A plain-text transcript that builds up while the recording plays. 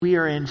We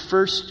are in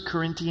 1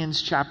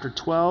 Corinthians chapter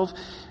 12.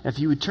 If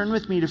you would turn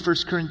with me to 1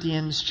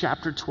 Corinthians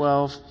chapter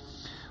 12,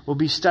 we'll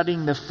be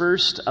studying the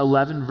first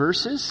 11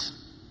 verses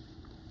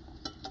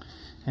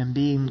and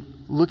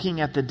looking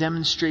at the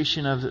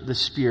demonstration of the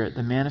Spirit,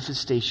 the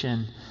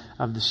manifestation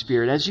of the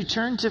Spirit. As you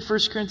turn to 1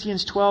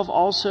 Corinthians 12,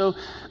 also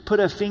put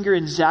a finger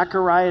in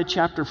Zechariah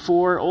chapter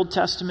 4, Old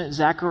Testament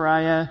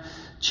Zechariah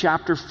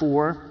chapter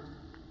 4.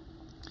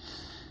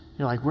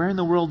 You're like, where in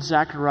the world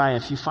Zechariah?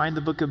 If you find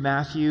the book of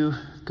Matthew,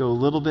 go a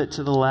little bit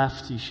to the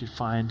left, you should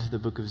find the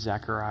book of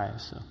Zechariah.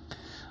 So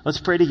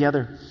let's pray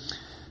together.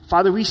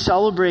 Father, we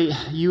celebrate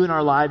you in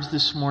our lives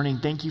this morning.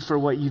 Thank you for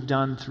what you've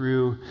done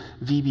through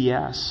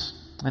VBS.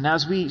 And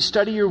as we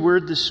study your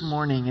word this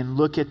morning and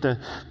look at the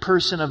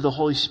person of the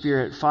Holy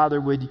Spirit,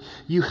 Father, would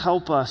you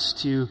help us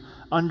to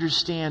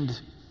understand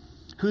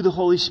who the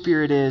Holy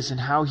Spirit is and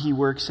how he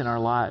works in our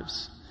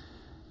lives?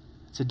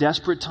 It's a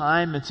desperate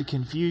time. It's a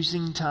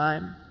confusing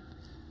time.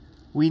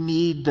 We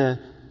need the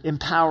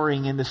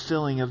empowering and the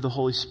filling of the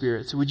Holy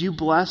Spirit. So would you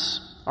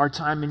bless our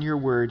time in your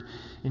word?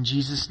 In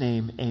Jesus'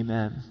 name,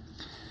 amen.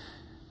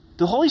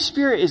 The Holy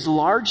Spirit is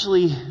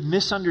largely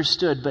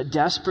misunderstood but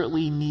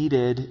desperately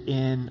needed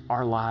in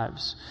our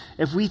lives.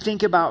 If we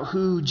think about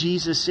who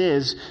Jesus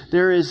is,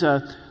 there is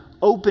an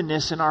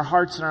openness in our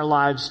hearts and our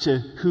lives to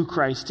who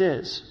Christ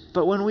is.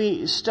 But when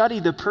we study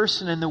the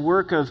person and the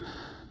work of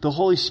the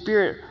Holy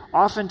Spirit,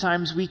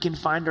 oftentimes we can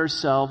find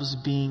ourselves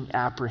being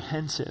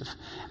apprehensive.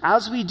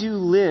 As we do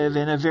live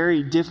in a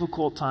very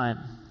difficult time,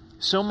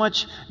 so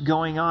much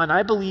going on,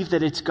 I believe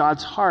that it's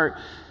God's heart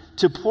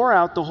to pour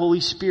out the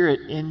Holy Spirit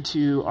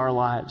into our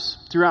lives.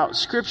 Throughout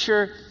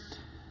Scripture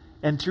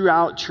and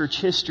throughout church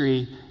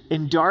history,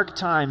 in dark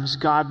times,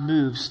 God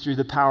moves through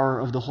the power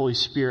of the Holy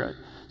Spirit.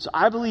 So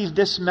I believe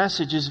this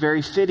message is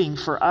very fitting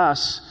for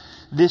us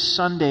this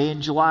Sunday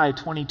in July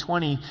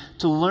 2020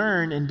 to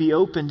learn and be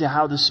open to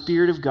how the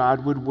Spirit of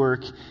God would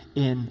work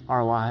in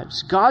our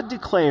lives. God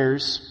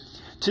declares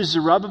to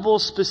Zerubbabel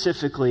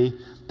specifically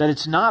that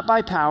it's not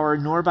by power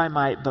nor by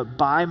might, but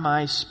by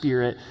my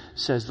Spirit,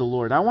 says the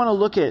Lord. I want to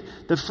look at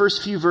the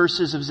first few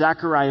verses of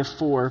Zechariah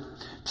 4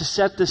 to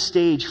set the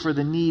stage for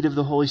the need of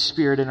the Holy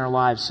Spirit in our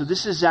lives. So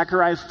this is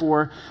Zechariah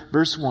 4,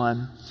 verse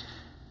 1.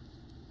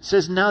 It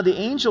says, "Now the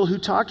angel who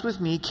talked with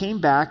me came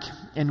back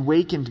and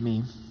wakened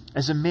me,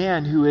 as a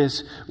man who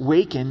is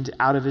wakened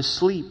out of his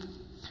sleep.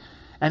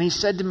 And he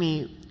said to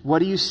me, 'What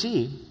do you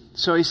see?'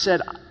 So I said,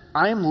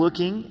 'I am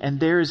looking, and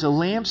there is a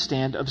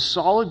lampstand of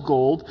solid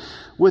gold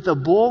with a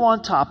bowl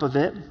on top of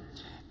it,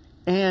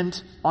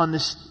 and on the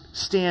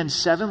stand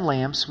 7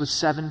 lamps with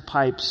 7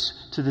 pipes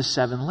to the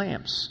 7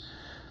 lamps.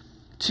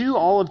 2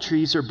 olive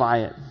trees are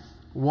by it,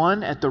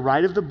 one at the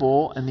right of the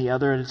bowl and the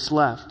other at its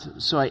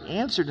left.' So I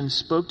answered and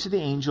spoke to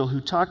the angel who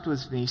talked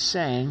with me,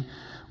 saying,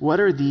 'What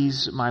are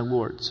these, my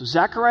Lord?'" So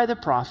Zechariah the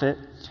prophet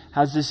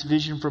has this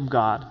vision from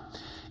God.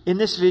 In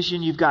this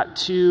vision, you've got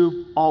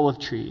 2 olive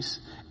trees.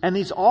 And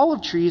these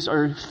olive trees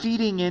are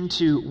feeding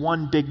into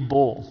one big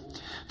bowl.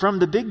 From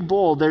the big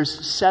bowl, there's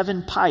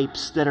 7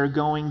 pipes that are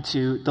going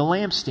to the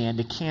lampstand,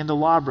 a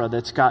candelabra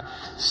that's got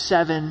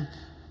 7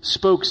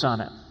 spokes on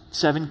it,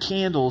 7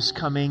 candles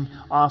coming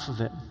off of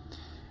it.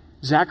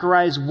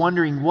 Zechariah is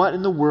wondering, what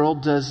in the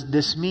world does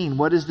this mean?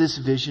 What does this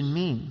vision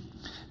mean?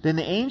 Then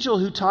the angel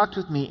who talked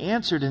with me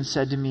answered and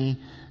said to me,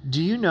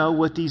 "Do you know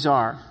what these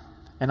are?"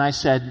 And I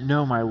said,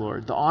 "No, my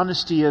Lord." The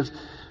honesty of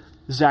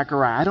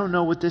Zechariah, I don't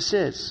know what this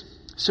is.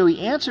 So he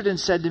answered and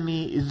said to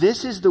me,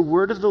 "This is the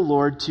word of the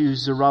Lord to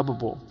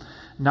Zerubbabel.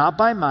 Not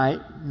by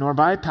might, nor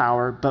by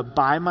power, but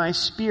by my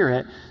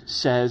Spirit,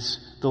 says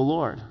the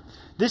Lord."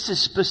 This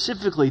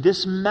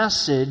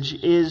message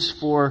is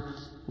for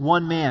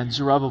one man,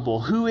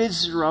 Zerubbabel. Who is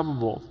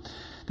Zerubbabel?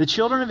 The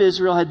children of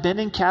Israel had been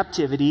in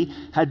captivity,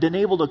 had been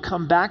able to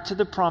come back to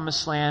the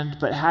promised land,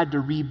 but had to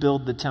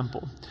rebuild the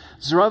temple.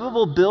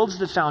 Zerubbabel builds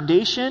the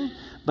foundation,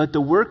 but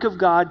the work of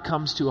God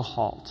comes to a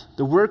halt.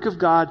 The work of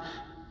God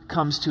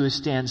comes to a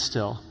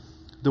standstill.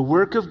 The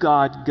work of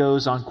God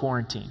goes on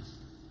quarantine.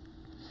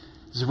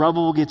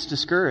 Zerubbabel gets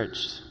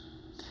discouraged.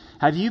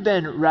 Have you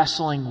been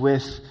wrestling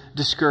with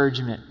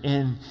discouragement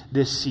in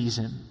this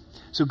season?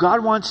 So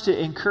God wants to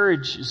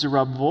encourage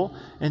Zerubbabel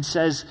and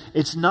says,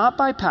 it's not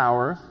by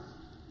power,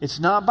 it's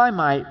not by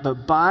might,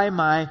 but by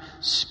my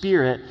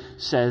Spirit,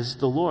 says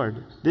the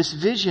Lord. This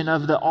vision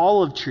of the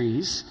olive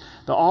trees,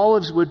 the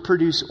olives would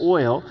produce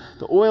oil.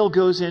 The oil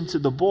goes into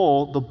the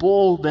bowl. The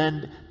bowl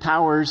then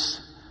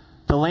powers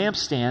the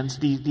lampstands,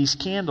 these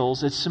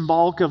candles. It's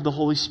symbolic of the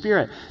Holy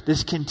Spirit.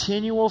 This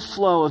continual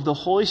flow of the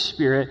Holy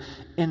Spirit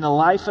in the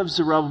life of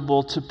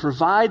Zerubbabel to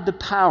provide the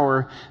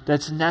power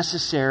that's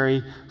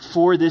necessary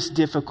for this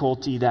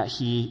difficulty that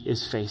he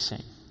is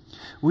facing.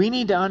 We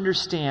need to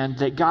understand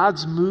that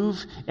God's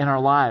move in our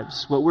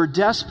lives, what we're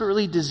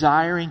desperately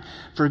desiring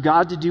for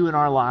God to do in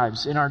our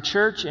lives, in our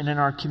church and in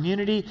our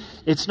community,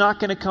 it's not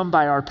going to come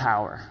by our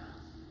power.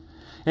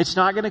 It's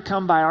not going to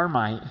come by our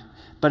might,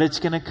 but it's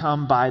going to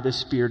come by the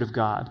Spirit of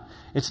God.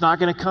 It's not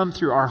going to come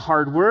through our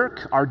hard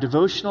work, our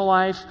devotional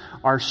life,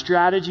 our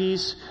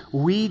strategies.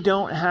 We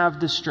don't have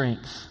the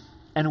strength.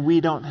 and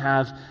we don't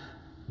have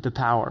the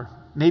power.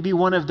 Maybe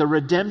one of the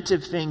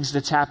redemptive things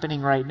that's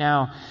happening right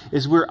now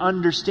is we're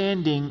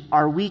understanding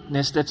our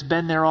weakness that's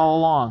been there all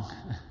along.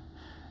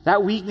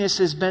 That weakness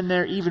has been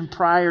there even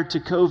prior to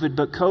COVID,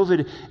 but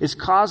COVID is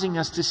causing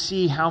us to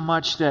see how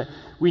much that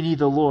we need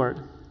the Lord.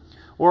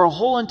 Or a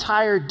whole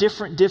entire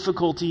different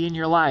difficulty in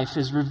your life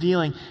is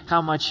revealing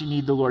how much you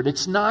need the Lord.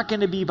 It's not going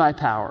to be by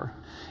power.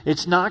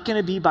 It's not going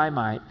to be by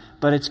might,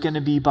 but it's going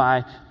to be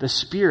by the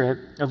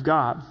Spirit of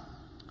God.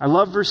 I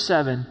love verse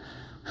 7.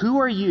 Who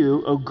are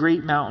you, O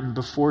great mountain,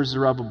 before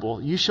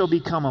Zerubbabel? You shall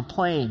become a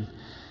plain,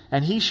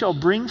 and he shall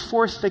bring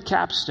forth the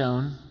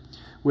capstone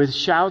with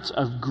shouts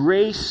of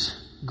grace,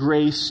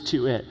 grace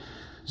to it.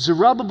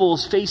 Zerubbabel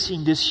is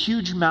facing this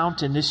huge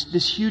mountain,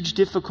 this huge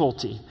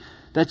difficulty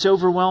that's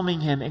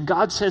overwhelming him. And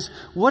God says,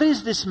 what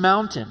is this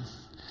mountain?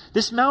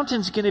 This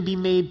mountain's going to be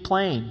made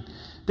plain.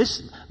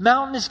 This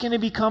mountain is going to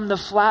become the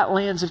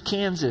flatlands of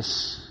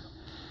Kansas.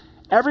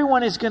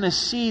 Everyone is going to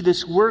see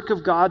this work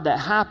of God that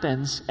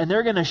happens, and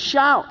they're going to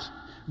shout,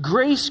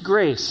 grace,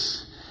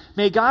 grace.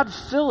 May God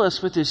fill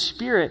us with His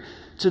Spirit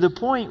to the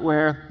point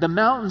where the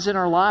mountains in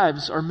our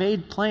lives are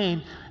made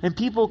plain, and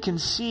people can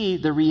see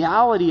the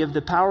reality of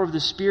the power of the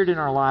Spirit in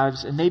our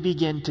lives, and they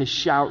begin to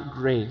shout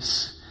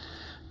grace.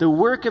 The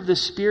work of the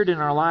Spirit in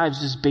our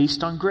lives is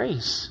based on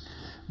grace,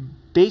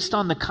 based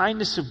on the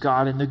kindness of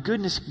God and the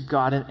goodness of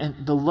God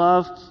and the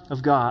love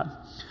of God.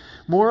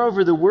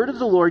 Moreover, the word of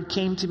the Lord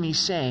came to me,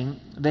 saying,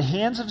 the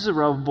hands of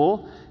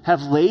Zerubbabel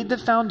have laid the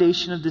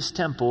foundation of this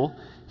temple.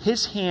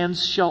 His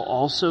hands shall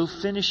also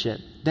finish it.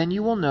 Then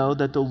you will know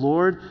that the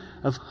Lord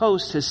of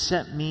hosts has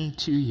sent me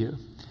to you.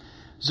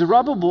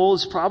 Zerubbabel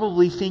is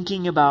probably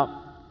thinking about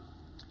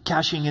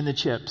cashing in the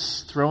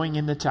chips, throwing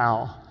in the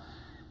towel.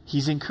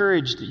 He's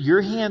encouraged,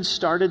 your hands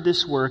started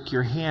this work,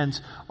 your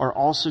hands are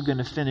also going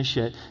to finish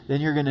it.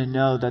 Then you're going to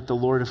know that the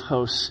Lord of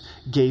hosts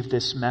gave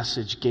this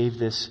message, gave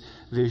this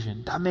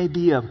vision. That may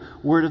be a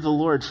word of the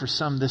Lord for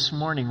some this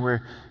morning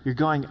where you're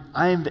going,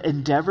 I am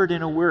endeavored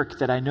in a work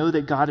that I know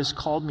that God has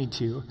called me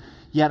to,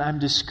 yet I'm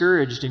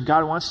discouraged, and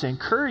God wants to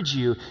encourage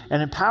you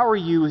and empower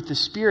you with the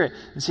Spirit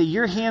and say,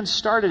 your hands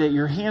started it,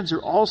 your hands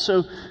are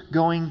also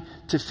going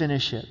to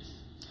finish it.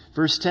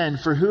 Verse 10,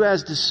 for who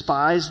has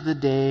despised the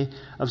day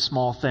of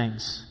small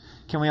things?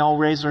 Can we all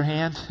raise our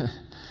hand? I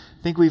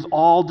think we've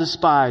all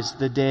despised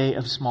the day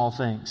of small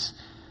things.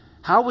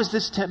 How was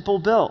this temple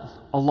built?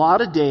 A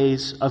lot of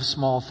days of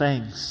small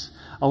things.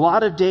 A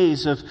lot of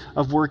days of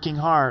working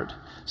hard.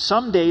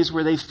 Some days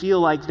where they feel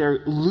like they're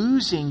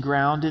losing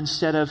ground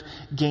instead of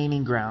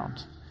gaining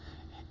ground.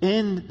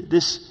 In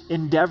this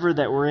endeavor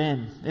that we're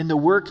in the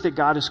work that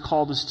God has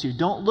called us to,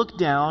 don't look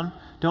down.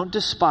 Don't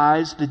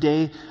despise the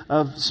day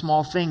of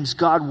small things.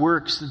 God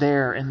works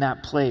there in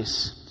that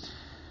place.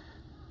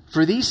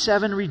 For these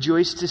 7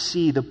 rejoice to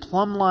see the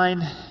plumb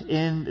line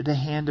in the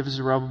hand of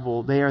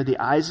Zerubbabel. They are the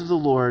eyes of the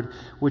Lord,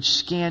 which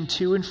scan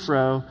to and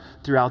fro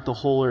throughout the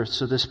whole earth.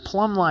 So this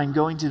plumb line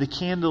going to the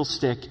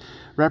candlestick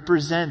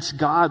represents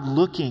God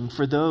looking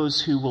for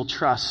those who will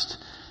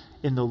trust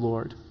in the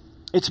Lord.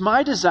 It's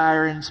my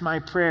desire and it's my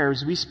prayer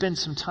as we spend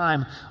some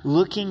time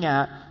looking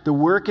at the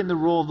work and the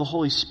role of the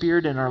Holy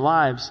Spirit in our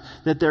lives,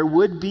 that there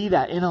would be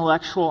that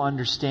intellectual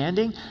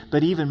understanding,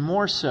 but even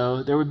more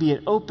so, there would be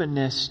an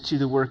openness to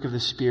the work of the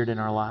Spirit in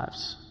our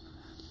lives.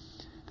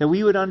 That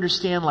we would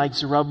understand, like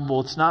Zerubbabel,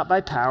 it's not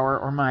by power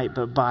or might,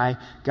 but by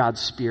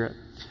God's Spirit.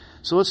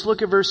 So let's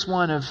look at verse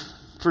 1 of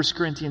 1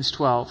 Corinthians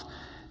 12.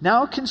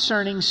 Now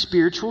concerning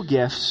spiritual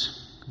gifts,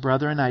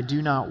 brethren, I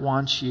do not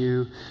want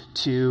you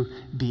to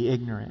be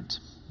ignorant.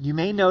 You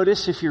may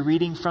notice if you're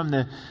reading from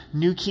the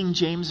New King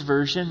James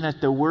Version that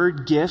the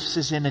word gifts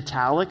is in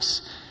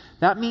italics.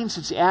 That means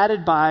it's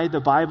added by the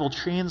Bible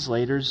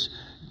translators,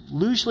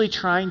 usually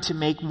trying to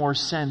make more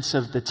sense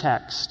of the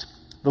text.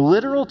 The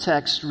literal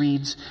text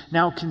reads,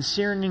 now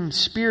concerning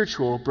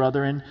spiritual,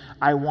 brethren,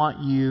 I want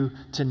you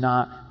to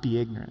not be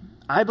ignorant.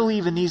 I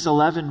believe in these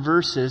 11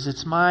 verses,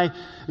 it's my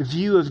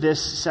view of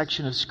this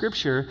section of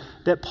Scripture,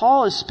 that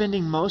Paul is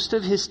spending most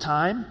of his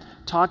time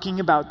talking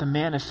about the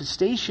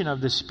manifestation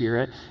of the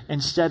Spirit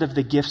instead of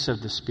the gifts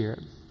of the Spirit.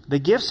 The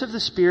gifts of the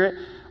Spirit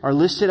are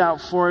listed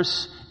out for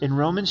us in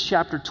Romans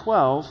chapter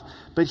 12,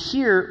 but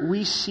here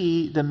we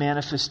see the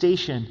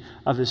manifestation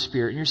of the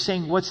Spirit. And you're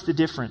saying, what's the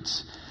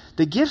difference?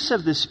 The gifts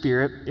of the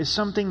Spirit is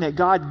something that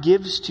God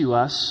gives to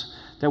us,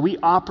 that we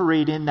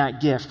operate in that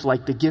gift,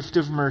 like the gift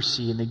of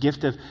mercy and the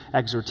gift of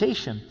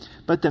exhortation.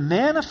 But the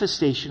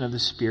manifestation of the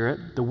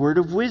Spirit, the word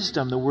of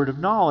wisdom, the word of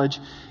knowledge,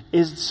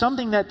 is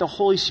something that the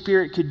Holy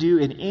Spirit could do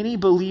in any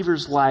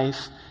believer's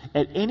life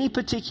at any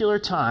particular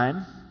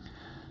time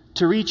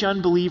to reach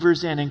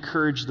unbelievers and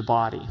encourage the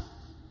body.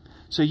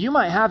 So you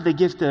might have the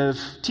gift of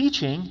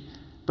teaching,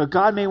 but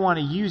God may want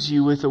to use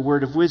you with a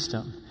word of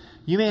wisdom.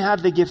 You may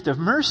have the gift of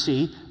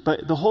mercy,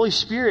 but the Holy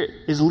Spirit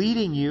is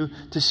leading you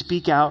to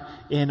speak out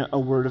in a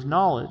word of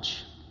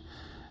knowledge.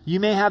 You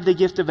may have the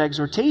gift of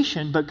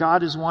exhortation, but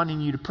God is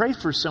wanting you to pray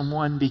for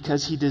someone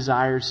because He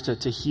desires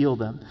to heal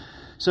them.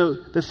 So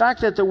the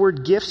fact that the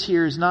word gifts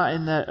here is not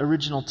in the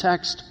original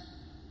text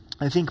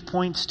I think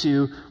points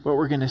to what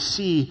we're going to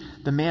see,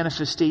 the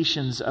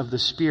manifestations of the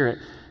Spirit.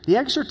 The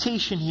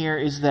exhortation here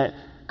is that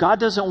God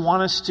doesn't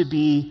want us to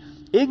be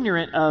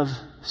ignorant of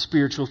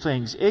spiritual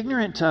things,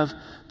 ignorant of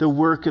the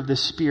work of the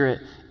Spirit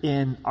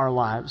in our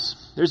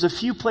lives. There's a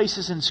few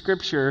places in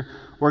Scripture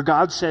where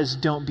God says,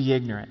 don't be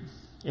ignorant.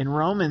 In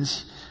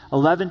Romans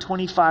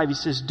 11:25, he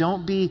says,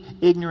 don't be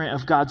ignorant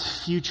of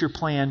God's future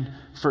plan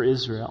for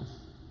Israel.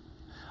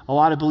 A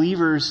lot of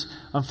believers,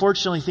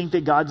 unfortunately, think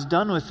that God's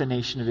done with the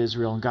nation of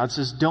Israel. And God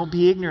says, don't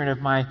be ignorant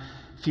of my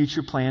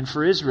future plan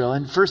for Israel.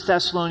 In 1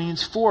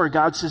 Thessalonians 4,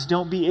 God says,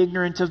 don't be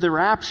ignorant of the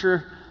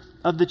rapture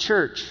of the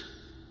church,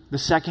 the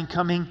second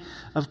coming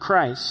of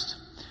Christ.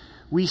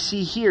 We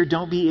see here,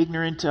 don't be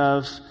ignorant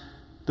of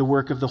the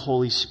work of the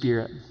Holy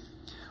Spirit.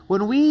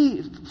 When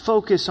we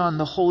focus on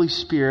the Holy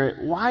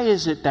Spirit, why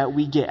is it that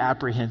we get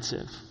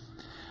apprehensive?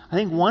 I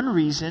think one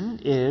reason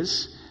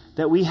is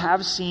that we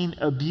have seen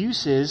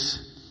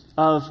abuses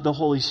of the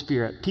Holy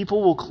Spirit.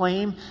 People will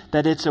claim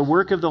that it's a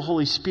work of the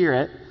Holy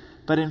Spirit,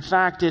 but in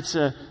fact it's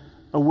a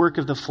work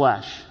of the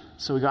flesh.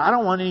 So we go, I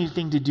don't want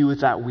anything to do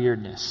with that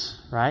weirdness,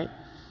 right?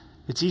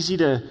 It's easy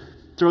to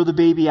throw the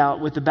baby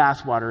out with the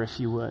bathwater, if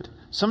you would.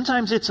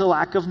 Sometimes it's a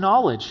lack of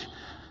knowledge.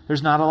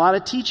 There's not a lot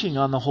of teaching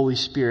on the Holy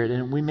Spirit,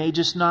 and we may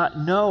just not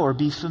know or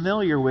be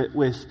familiar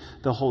with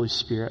the Holy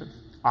Spirit.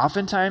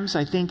 Oftentimes,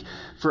 I think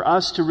for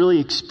us to really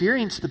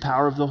experience the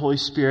power of the Holy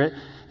Spirit,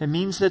 it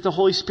means that the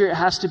Holy Spirit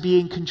has to be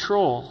in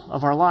control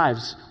of our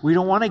lives. We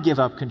don't want to give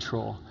up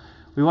control.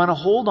 We want to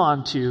hold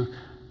on to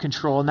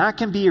control, and that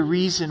can be a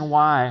reason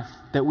why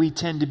that we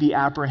tend to be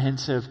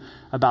apprehensive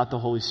about the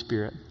Holy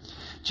Spirit.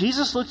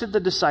 Jesus looked at the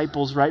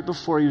disciples right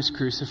before he was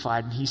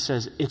crucified, and he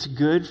says, it's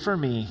good for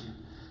me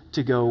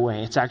to go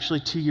away. It's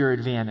actually to your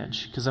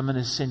advantage, because I'm going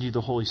to send you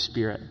the Holy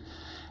Spirit.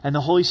 And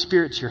the Holy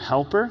Spirit's your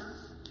helper,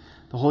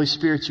 the Holy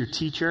Spirit's your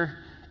teacher,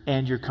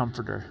 and your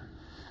comforter.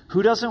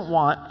 Who doesn't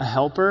want a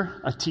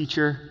helper, a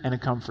teacher, and a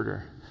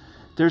comforter?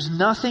 There's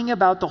nothing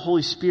about the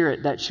Holy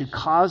Spirit that should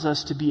cause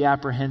us to be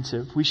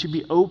apprehensive. We should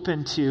be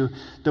open to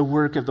the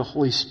work of the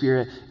Holy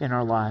Spirit in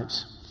our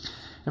lives.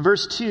 In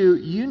verse 2,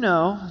 you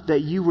know that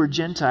you were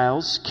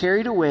Gentiles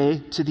carried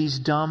away to these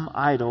dumb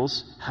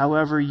idols,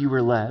 however you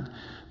were led.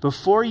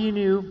 Before you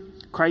knew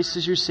Christ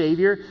as your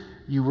Savior,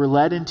 you were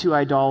led into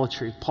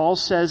idolatry. Paul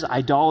says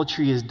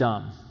idolatry is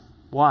dumb.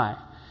 Why?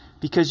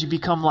 Because you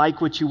become like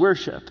what you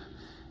worship.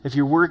 If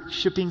you're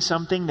worshiping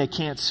something that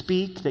can't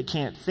speak, that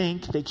can't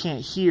think, that can't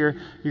hear,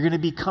 you're going to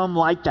become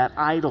like that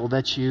idol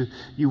that you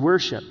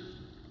worship.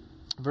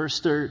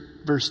 Verse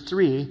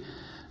 3,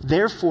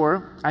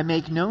 therefore, I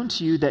make known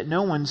to you that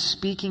no one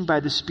speaking by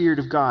the Spirit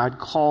of God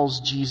calls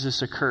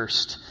Jesus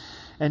accursed.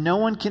 And no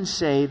one can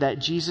say that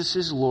Jesus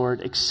is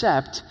Lord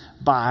except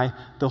by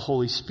the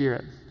Holy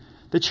Spirit.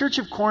 The church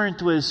of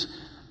Corinth was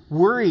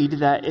worried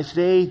that if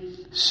they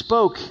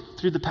spoke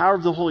through the power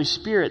of the Holy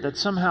Spirit, that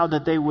somehow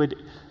that they would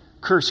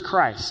curse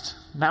Christ.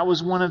 And that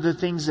was one of the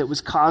things that was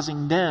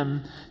causing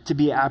them to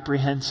be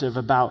apprehensive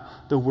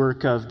about the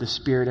work of the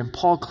Spirit. And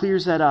Paul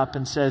clears that up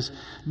and says,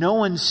 no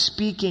one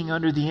speaking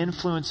under the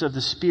influence of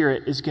the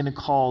Spirit is going to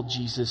call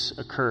Jesus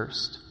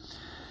accursed.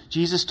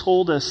 Jesus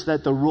told us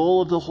that the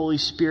role of the Holy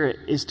Spirit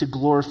is to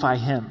glorify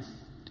him,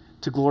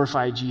 to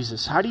glorify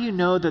Jesus. How do you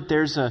know that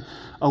there's a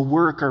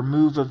work or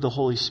move of the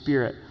Holy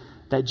Spirit,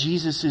 that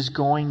Jesus is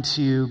going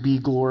to be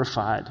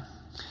glorified,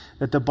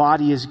 that the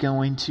body is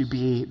going to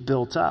be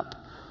built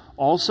up?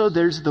 Also,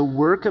 there's the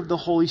work of the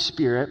Holy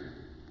Spirit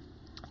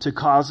to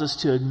cause us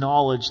to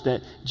acknowledge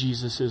that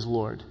Jesus is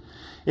Lord.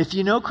 If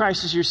you know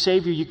Christ as your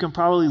Savior, you can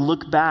probably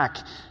look back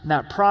in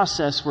that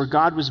process where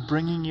God was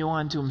bringing you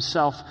onto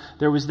himself.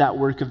 There was that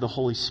work of the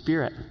Holy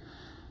Spirit.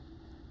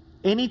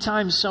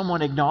 Anytime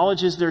someone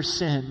acknowledges their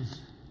sin,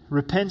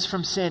 repents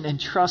from sin, and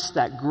trusts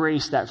that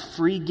grace, that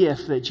free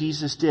gift that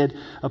Jesus did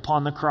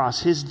upon the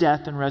cross, his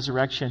death and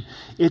resurrection,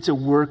 it's a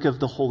work of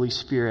the Holy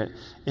Spirit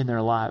in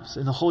their lives.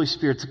 And the Holy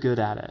Spirit's good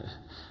at it.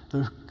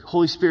 The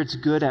Holy Spirit's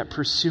good at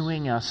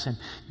pursuing us and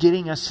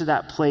getting us to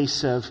that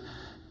place of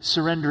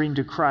surrendering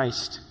to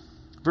Christ.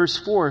 Verse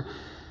 4,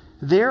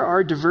 there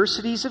are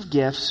diversities of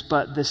gifts,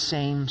 but the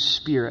same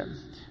Spirit.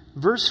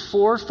 Verse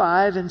 4,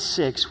 5, and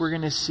 6, we're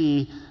going to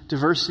see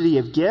diversity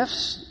of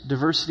gifts,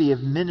 diversity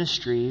of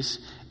ministries,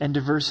 and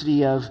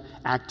diversity of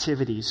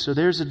activities. So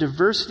there's a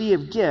diversity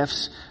of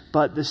gifts,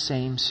 but the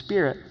same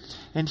Spirit.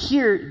 And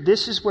here,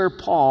 this is where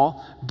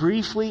Paul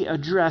briefly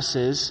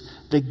addresses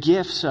the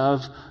gifts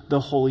of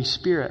the Holy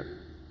Spirit.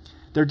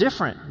 They're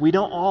different. We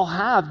don't all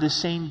have the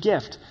same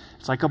gift.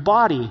 It's like a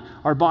body.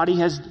 Our body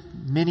has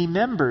many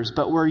members,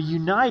 but we're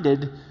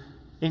united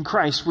in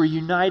Christ. We're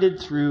united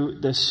through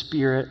the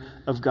Spirit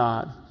of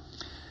God.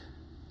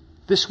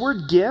 This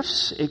word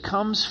gifts, it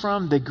comes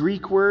from the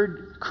Greek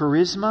word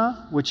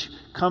charisma, which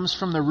comes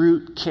from the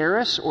root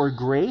charis or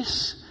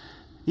grace.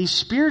 These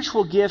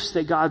spiritual gifts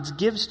that God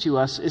gives to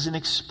us is an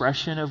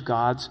expression of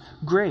God's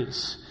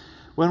grace.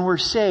 When we're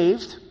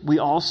saved, we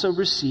also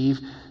receive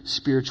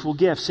spiritual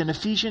gifts. In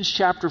Ephesians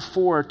chapter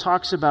 4, it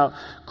talks about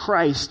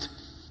Christ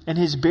and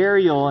his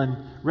burial and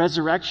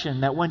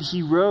resurrection, that when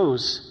he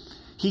rose,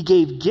 He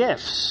gave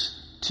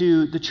gifts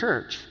to the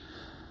church.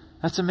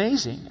 That's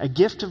amazing. A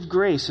gift of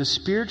grace, a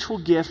spiritual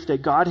gift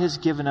that God has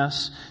given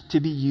us to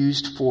be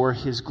used for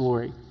his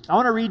glory. I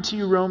want to read to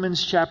you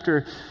Romans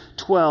chapter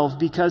 12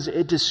 because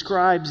it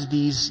describes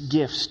these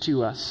gifts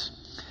to us.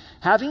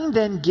 Having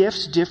then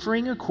gifts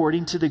differing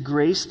according to the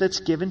grace that's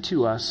given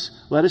to us,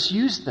 let us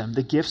use them.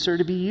 The gifts are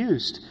to be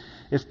used.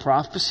 If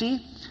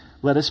prophecy,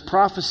 let us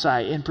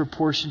prophesy in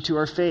proportion to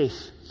our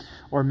faith.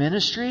 Or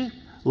ministry,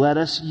 let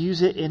us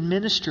use it in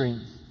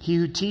ministering. He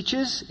who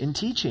teaches, in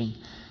teaching.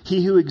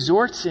 He who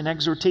exhorts, in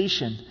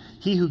exhortation.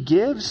 He who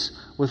gives,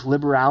 with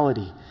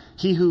liberality.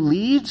 He who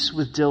leads,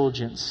 with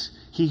diligence.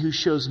 He who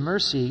shows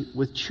mercy,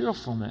 with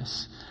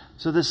cheerfulness.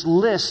 So this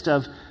list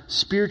of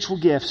spiritual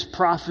gifts: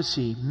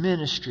 prophecy,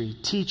 ministry,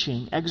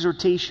 teaching,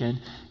 exhortation,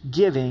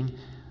 giving,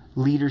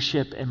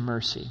 leadership, and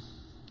mercy.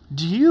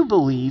 Do you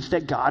believe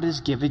that God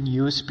has given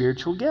you a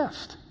spiritual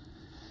gift?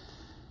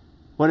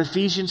 What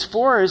Ephesians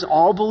 4 is,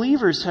 all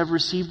believers have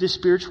received a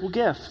spiritual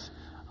gift.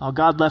 Oh,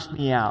 God left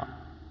me out.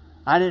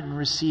 I didn't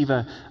receive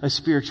a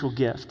spiritual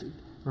gift.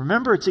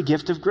 Remember, it's a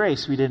gift of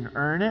grace. We didn't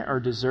earn it or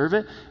deserve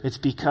it. It's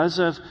because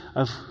of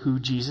who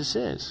Jesus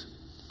is.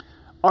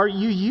 Are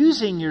you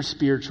using your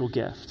spiritual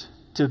gift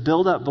to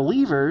build up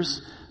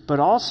believers, but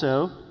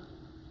also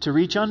to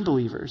reach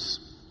unbelievers?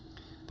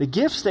 The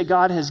gifts that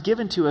God has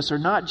given to us are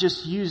not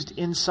just used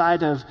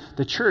inside of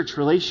the church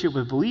relationship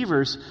with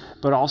believers,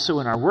 but also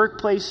in our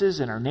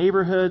workplaces, in our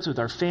neighborhoods, with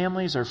our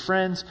families, our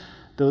friends.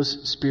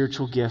 Those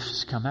spiritual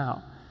gifts come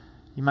out.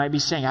 You might be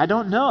saying, I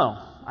don't know.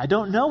 I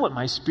don't know what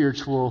my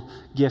spiritual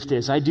gift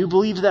is. I do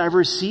believe that I've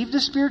received a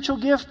spiritual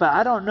gift, but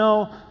I don't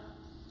know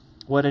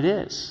what it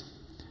is.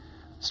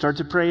 Start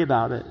to pray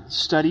about it.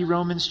 Study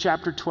Romans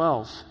chapter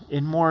 12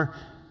 in more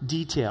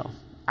detail.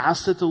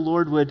 Ask that the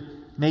Lord would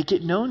make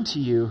it known to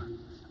you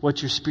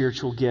what your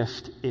spiritual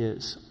gift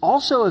is.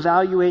 Also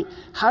evaluate,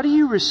 how do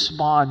you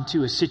respond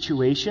to a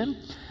situation,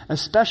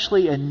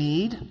 especially a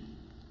need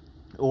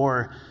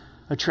or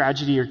a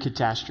tragedy or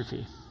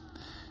catastrophe?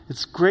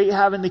 It's great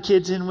having the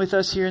kids in with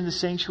us here in the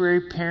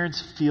sanctuary.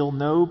 Parents, feel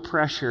no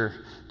pressure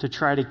to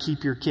try to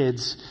keep your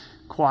kids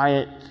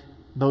quiet,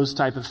 those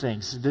type of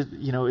things.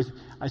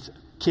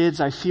 Kids,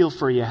 I feel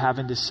for you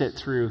having to sit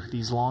through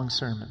these long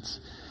sermons.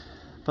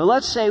 But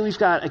let's say we've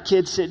got a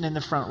kid sitting in the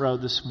front row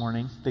this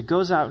morning that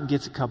goes out and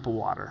gets a cup of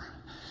water.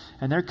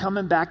 And they're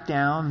coming back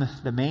down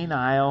the main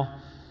aisle,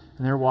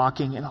 and they're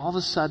walking, and all of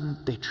a sudden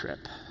they trip.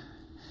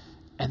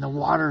 And the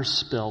water is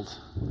spilled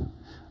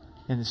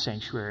in the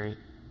sanctuary.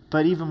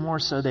 But even more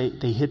so, they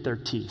hit their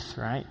teeth,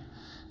 right?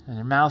 And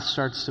their mouth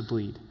starts to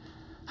bleed.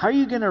 How are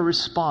you going to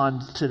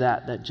respond to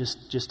that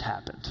just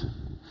happened?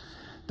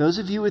 Those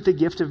of you with the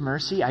gift of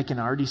mercy, I can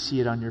already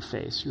see it on your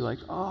face. You're like,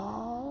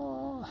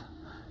 oh,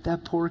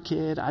 that poor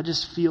kid. I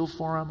just feel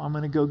for him. I'm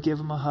going to go give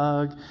him a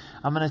hug.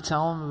 I'm going to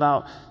tell him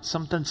about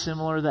something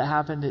similar that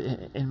happened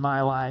in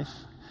my life.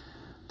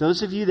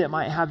 Those of you that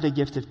might have the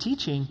gift of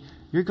teaching,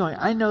 you're going,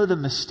 I know the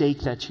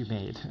mistake that you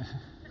made.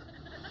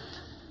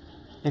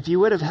 If you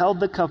would have held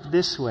the cup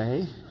this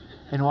way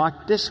and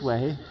walked this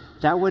way,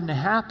 that wouldn't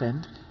have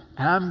happened.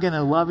 And I'm going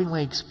to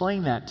lovingly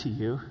explain that to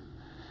you.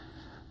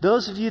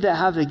 Those of you that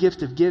have the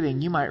gift of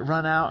giving, you might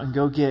run out and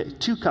go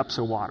get 2 cups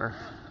of water.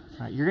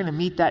 Right? You're going to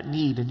meet that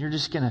need, and you're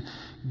just going to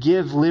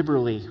give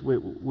liberally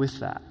with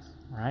that,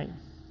 right?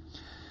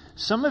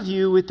 Some of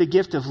you with the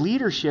gift of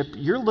leadership,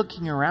 you're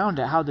looking around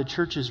at how the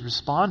church is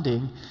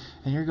responding,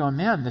 and you're going,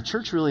 man, the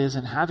church really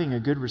isn't having a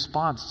good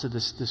response to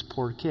this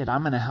poor kid.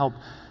 I'm going to help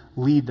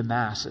lead the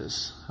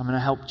masses. I'm going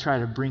to help try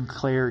to bring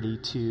clarity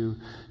to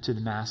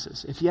the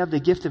masses. If you have the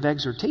gift of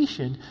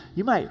exhortation,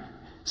 you might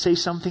say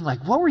something like,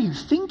 what were you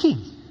thinking?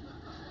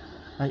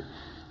 Right?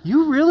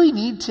 You really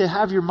need to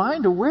have your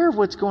mind aware of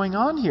what's going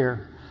on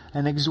here.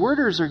 And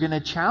exhorters are going to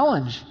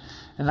challenge.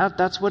 And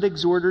that's what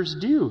exhorters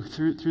do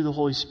through the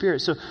Holy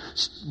Spirit. So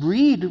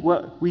read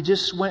what we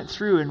just went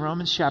through in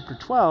Romans chapter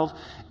 12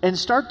 and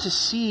start to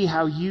see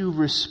how you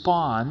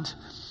respond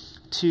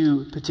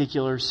to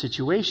particular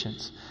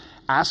situations.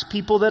 Ask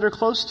people that are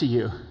close to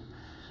you.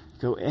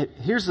 Go,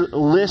 here's a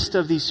list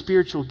of these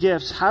spiritual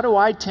gifts. How do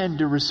I tend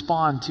to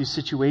respond to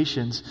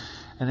situations?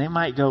 And they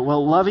might go,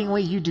 well,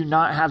 lovingly, you do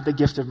not have the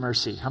gift of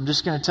mercy. I'm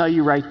just going to tell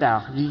you right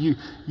now.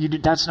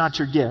 That's not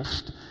your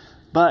gift.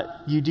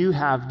 But you do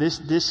have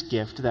this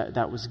gift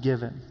that was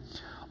given.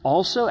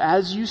 Also,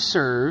 as you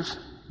serve,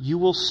 you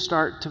will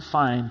start to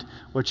find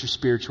what your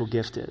spiritual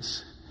gift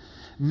is.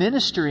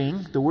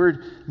 Ministering, the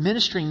word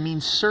ministering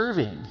means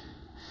serving.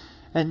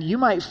 And you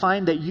might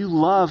find that you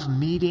love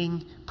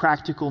meeting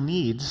practical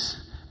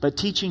needs, but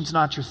teaching's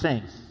not your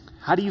thing.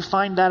 How do you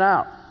find that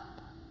out?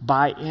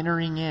 By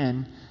entering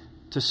in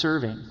to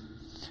serving.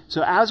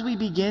 So as we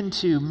begin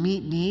to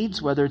meet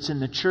needs, whether it's in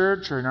the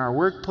church or in our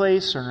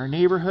workplace or in our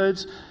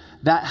neighborhoods,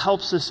 that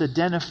helps us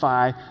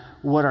identify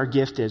what our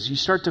gift is. You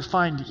start to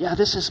find, yeah,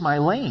 this is my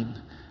lane.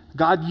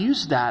 God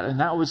used that, and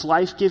that was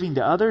life-giving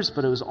to others,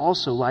 but it was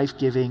also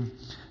life-giving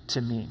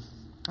to me.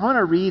 I want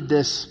to read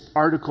this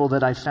article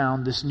that I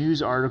found, this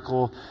news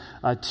article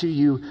to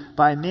you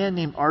by a man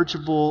named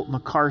Archibald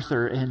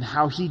MacArthur and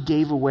how he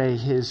gave away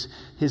his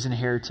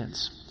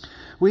inheritance.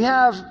 We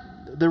have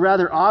the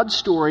rather odd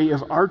story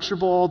of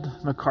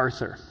Archibald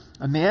MacArthur,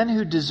 a man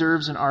who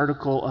deserves an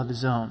article of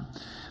his own.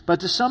 But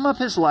to sum up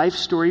his life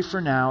story for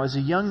now, as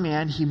a young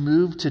man, he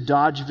moved to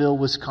Dodgeville,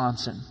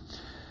 Wisconsin,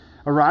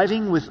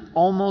 arriving with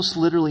almost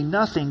literally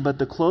nothing but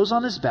the clothes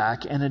on his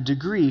back and a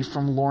degree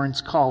from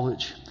Lawrence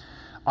College.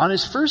 On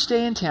his first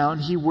day in town,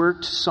 he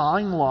worked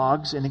sawing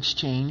logs in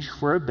exchange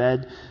for a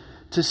bed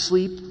to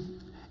sleep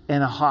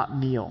and a hot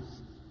meal.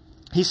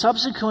 He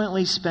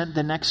subsequently spent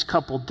the next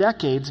couple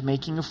decades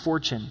making a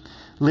fortune,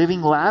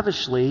 living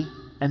lavishly,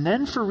 and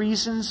then, for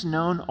reasons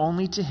known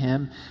only to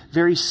him,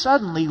 very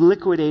suddenly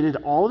liquidated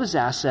all of his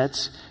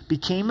assets,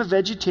 became a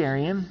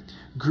vegetarian,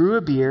 grew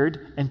a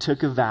beard, and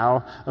took a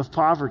vow of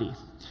poverty.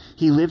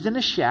 He lived in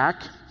a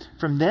shack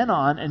from then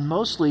on and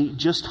mostly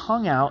just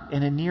hung out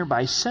in a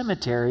nearby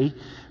cemetery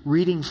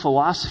reading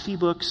philosophy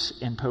books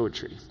and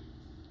poetry.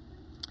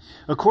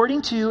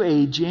 According to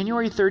a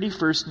January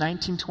 31st,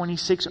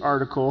 1926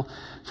 article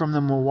from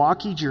the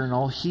Milwaukee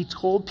Journal, he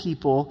told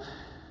people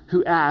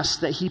who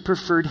asked that he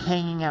preferred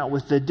hanging out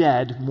with the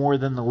dead more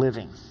than the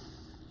living.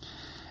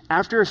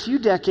 After a few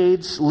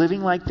decades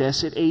living like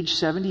this, at age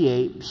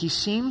 78, he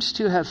seems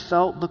to have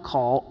felt the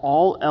call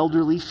all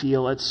elderly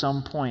feel at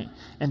some point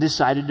and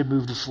decided to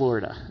move to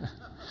Florida.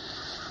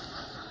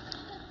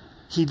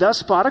 He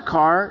thus bought a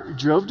car,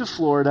 drove to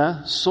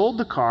Florida, sold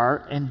the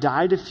car, and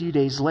died a few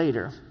days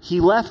later. He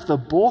left the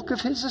bulk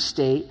of his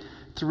estate,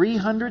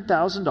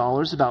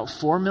 $300,000, about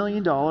 $4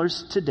 million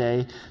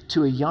today,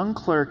 to a young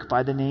clerk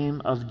by the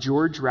name of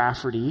George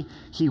Rafferty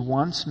he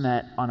once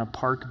met on a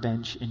park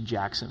bench in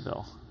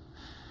Jacksonville.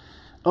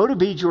 Oh, to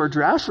be George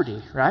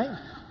Rafferty, right?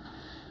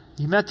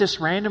 You met this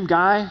random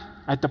guy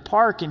at the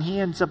park and he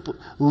ends up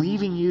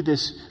leaving you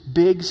this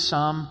big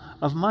sum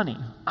of money.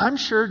 I'm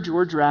sure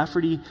George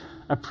Rafferty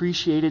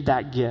appreciated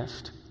that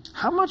gift.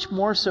 How much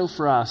more so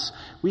for us?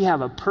 We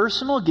have a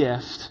personal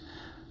gift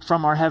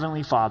from our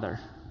Heavenly Father,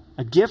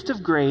 a gift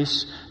of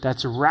grace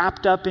that's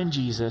wrapped up in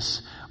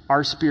Jesus,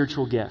 our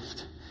spiritual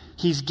gift.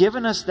 He's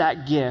given us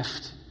that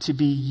gift to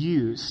be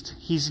used.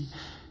 He's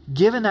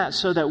given that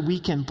so that we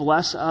can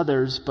bless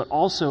others, but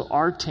also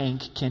our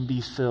tank can be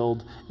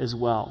filled as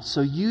well.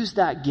 So use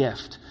that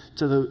gift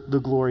to the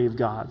glory of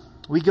God.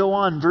 We go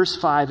on, verse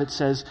 5, it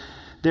says,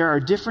 there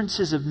are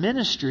differences of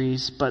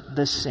ministries, but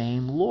the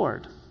same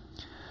Lord.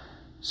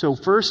 So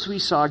first we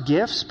saw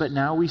gifts, but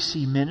now we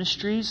see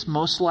ministries.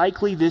 Most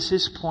likely this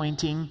is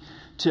pointing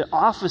to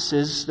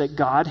offices that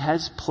God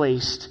has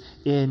placed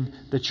in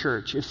the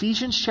church.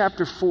 Ephesians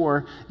chapter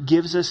 4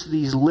 gives us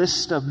these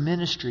lists of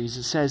ministries.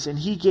 It says, and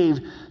he gave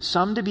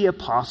some to be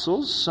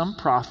apostles, some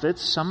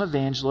prophets, some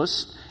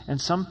evangelists,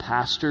 and some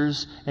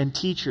pastors and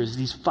teachers.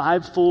 These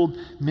fivefold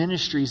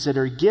ministries that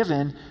are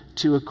given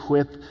to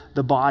equip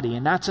the body.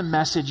 And that's a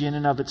message in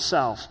and of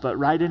itself. But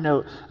write a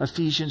note,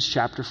 Ephesians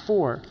chapter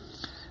 4.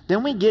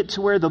 Then we get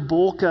to where the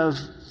bulk of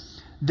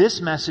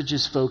this message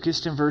is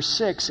focused in verse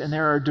 6. And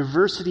there are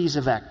diversities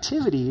of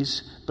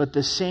activities, but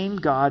the same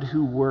God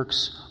who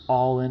works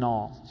all in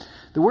all.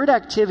 The word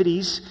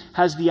activities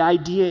has the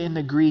idea in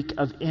the Greek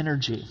of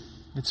energy.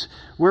 It's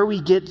where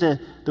we get the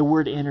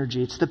word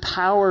energy. It's the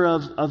power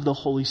of the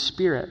Holy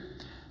Spirit.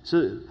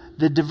 So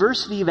the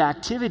diversity of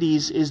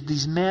activities is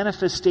these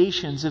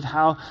manifestations of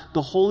how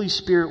the Holy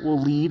Spirit will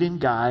lead and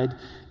guide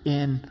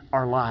in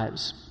our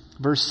lives.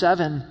 Verse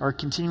 7, or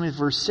continuing with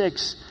verse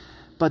 6,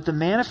 but the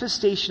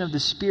manifestation of the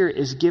Spirit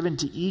is given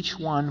to each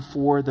one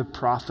for the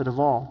profit of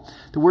all.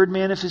 The word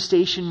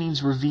manifestation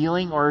means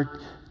revealing or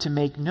to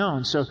make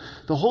known. So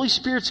the Holy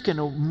Spirit's going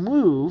to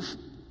move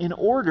in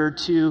order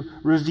to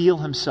reveal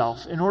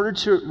himself, in order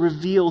to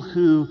reveal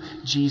who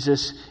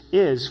Jesus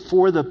is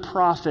for the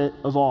profit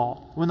of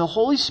all. When the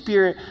Holy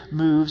Spirit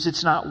moves,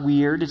 it's not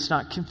weird, it's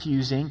not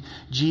confusing.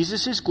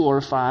 Jesus is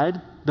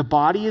glorified, the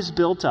body is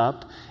built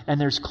up,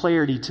 and there's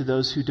clarity to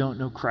those who don't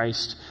know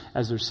Christ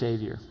as their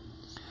Savior.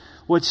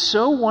 What's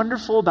so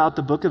wonderful about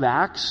the book of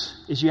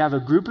Acts is you have a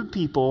group of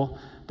people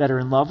that are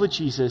in love with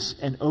Jesus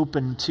and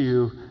open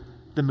to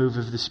the move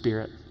of the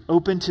Spirit,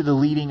 open to the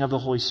leading of the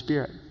Holy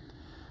Spirit.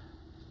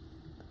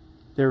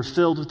 They were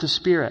filled with the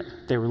Spirit.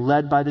 They were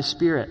led by the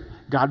Spirit.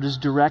 God was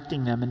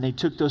directing them, and they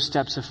took those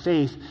steps of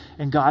faith,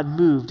 and God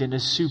moved in a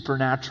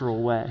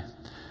supernatural way.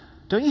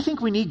 Don't you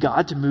think we need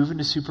God to move in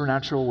a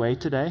supernatural way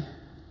today?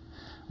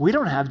 We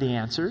don't have the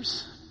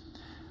answers.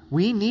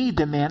 We need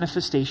the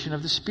manifestation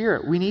of the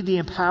Spirit. We need the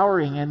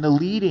empowering and the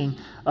leading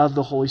of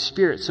the Holy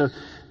Spirit. So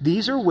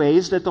these are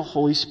ways that the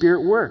Holy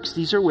Spirit works.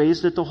 These are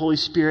ways that the Holy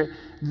Spirit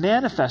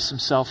manifests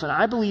himself. And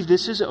I believe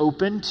this is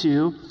open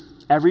to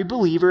every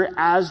believer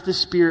as the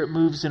Spirit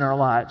moves in our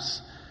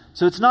lives.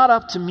 So it's not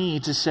up to me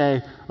to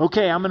say,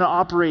 okay, I'm going to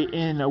operate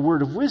in a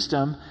word of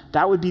wisdom.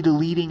 That would be the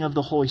leading of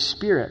the Holy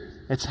Spirit.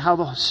 It's how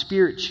the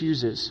Spirit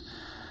chooses.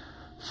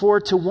 For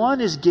to one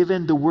is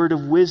given the word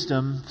of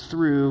wisdom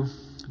through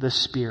the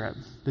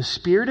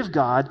Spirit of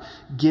God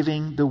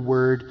giving the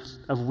word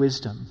of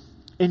wisdom.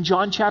 In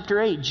John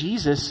chapter 8,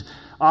 Jesus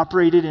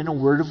operated in a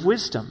word of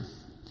wisdom.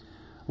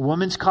 A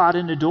woman's caught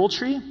in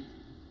adultery.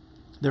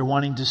 They're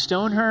wanting to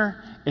stone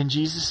her. And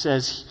Jesus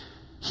says,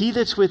 he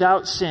that's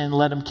without sin,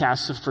 let him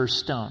cast the first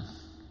stone.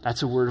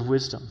 That's a word of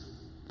wisdom.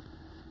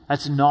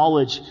 That's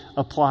knowledge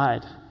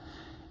applied.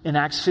 In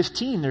Acts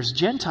 15, there's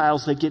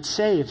Gentiles that get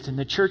saved, and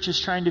the church is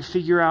trying to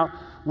figure out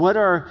what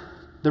are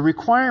the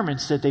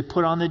requirements that they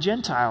put on the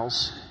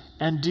Gentiles.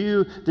 And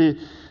do the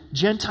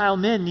Gentile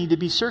men need to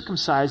be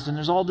circumcised? And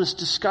there's all this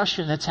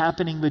discussion that's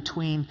happening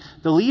between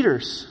the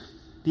leaders,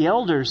 the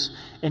elders.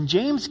 And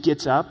James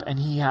gets up and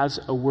he has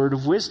a word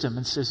of wisdom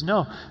and says,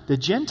 no, the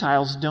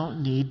Gentiles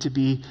don't need to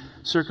be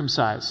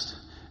circumcised.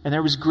 And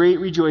there was great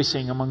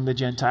rejoicing among the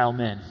Gentile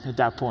men at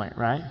that point,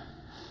 right?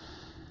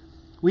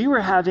 We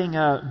were having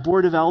a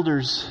Board of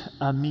Elders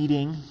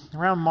meeting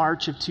around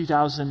March of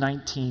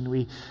 2019.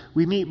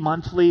 We meet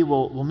monthly.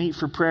 We'll meet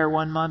for prayer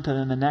one month, and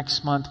then the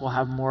next month we'll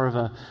have more of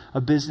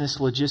a business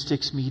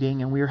logistics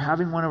meeting. And we were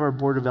having one of our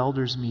Board of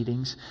Elders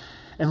meetings.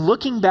 And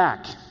looking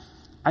back,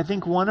 I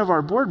think one of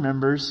our board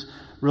members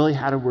really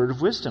had a word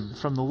of wisdom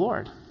from the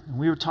Lord. And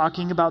we were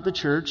talking about the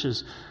church,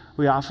 as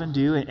we often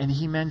do, and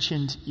he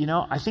mentioned,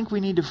 I think we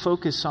need to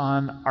focus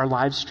on our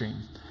live stream.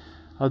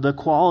 The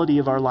quality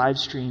of our live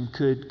stream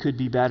could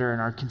be better,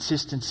 and our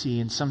consistency,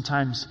 and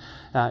sometimes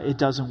it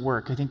doesn't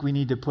work. I think we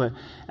need to put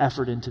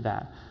effort into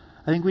that.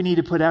 I think we need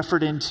to put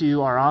effort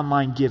into our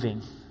online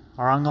giving.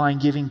 Our online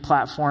giving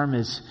platform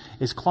is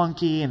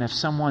clunky, and if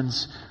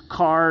someone's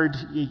card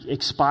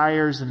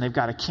expires and they've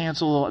got to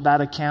cancel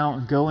that account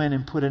and go in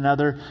and put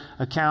another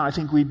account, I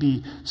think we'd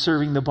be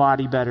serving the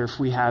body better if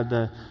we had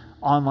the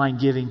online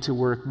giving to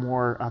work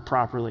more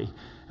properly.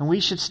 And we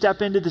should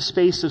step into the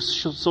space of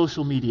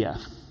social media.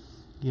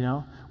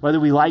 Whether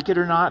we like it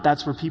or not,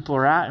 that's where people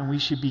are at, and we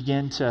should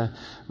begin to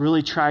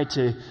really try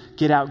to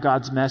get out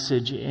God's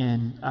message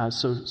in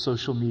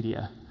social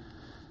media.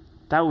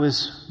 That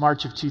was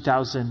March of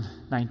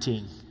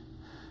 2019.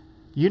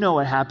 You know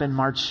what happened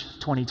March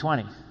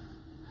 2020.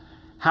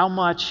 How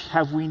much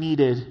have we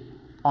needed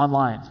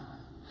online?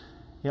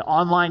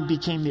 Online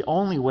became the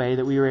only way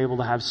that we were able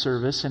to have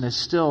service, and is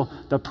still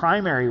the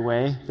primary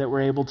way that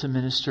we're able to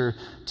minister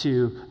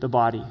to the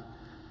body.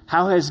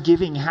 How has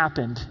giving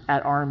happened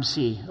at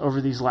RMC over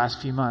these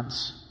last few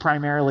months?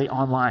 Primarily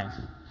online.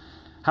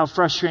 How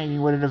frustrating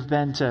would it have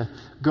been to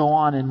go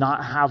on and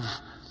not have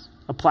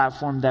a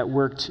platform that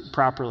worked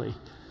properly?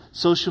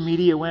 Social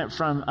media went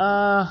from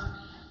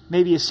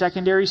maybe a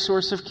secondary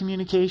source of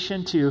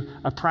communication to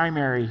a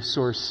primary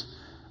source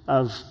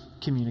of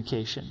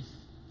communication.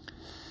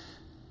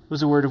 It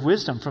was a word of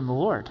wisdom from the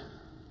Lord,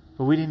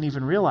 but we didn't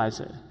even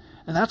realize it.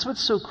 And that's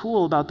what's so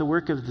cool about the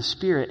work of the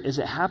Spirit, is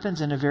it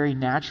happens in a very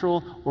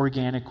natural,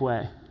 organic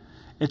way.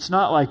 It's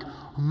not like,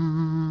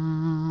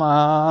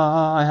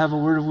 I have a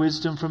word of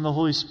wisdom from the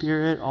Holy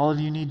Spirit. All of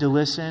you need to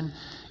listen.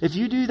 If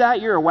you do that,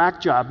 you're a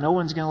whack job. No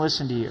one's going to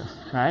listen to you,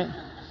 right?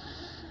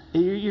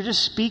 You're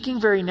just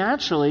speaking very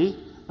naturally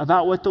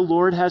about what the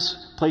Lord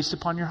has placed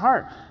upon your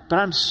heart. But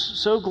I'm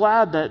so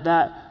glad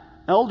that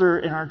elder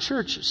in our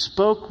church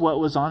spoke what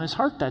was on his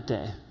heart that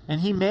day. And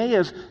he may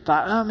have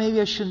thought, maybe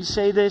I shouldn't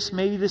say this,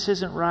 maybe this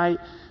isn't right,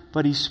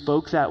 but he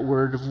spoke that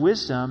word of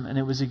wisdom, and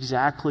it was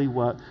exactly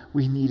what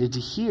we needed to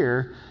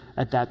hear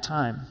at that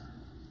time.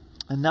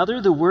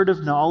 Another, the word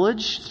of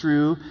knowledge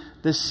through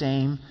the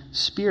same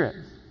Spirit.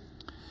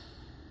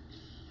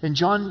 In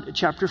John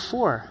chapter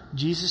 4,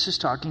 Jesus is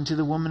talking to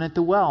the woman at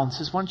the well and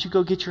says, why don't you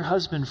go get your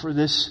husband for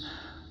this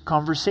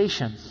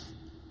conversation?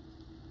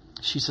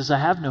 She says, I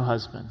have no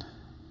husband.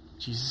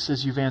 Jesus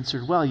says, you've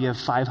answered well, you have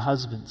 5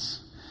 husbands.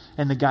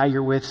 And the guy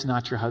you're with is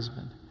not your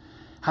husband.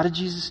 How did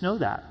Jesus know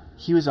that?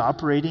 He was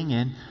operating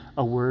in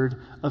a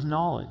word of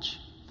knowledge.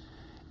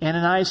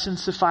 Ananias and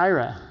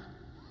Sapphira,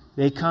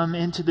 they come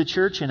into the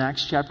church in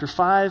Acts chapter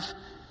 5,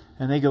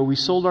 and they go, we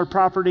sold our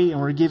property and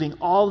we're giving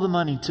all the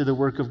money to the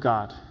work of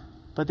God.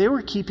 But they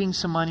were keeping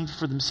some money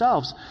for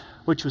themselves,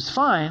 which was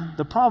fine.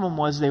 The problem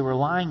was they were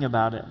lying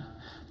about it,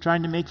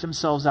 trying to make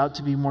themselves out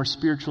to be more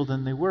spiritual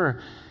than they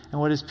were.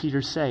 And what does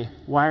Peter say?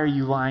 Why are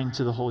you lying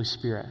to the Holy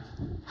Spirit?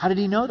 How did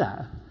he know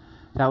that?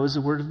 That was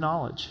a word of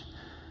knowledge.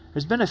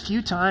 There's been a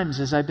few times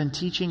as I've been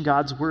teaching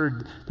God's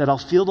word that I'll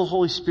feel the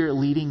Holy Spirit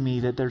leading me,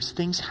 that there's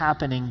things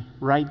happening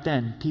right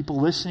then, people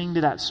listening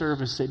to that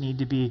service that need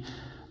to be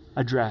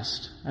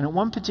addressed. And at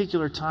one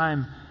particular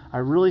time, I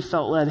really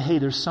felt led, hey,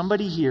 there's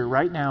somebody here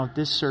right now at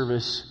this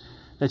service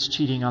that's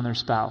cheating on their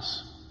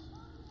spouse.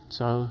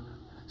 So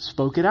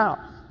spoke it out.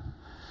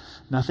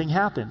 Nothing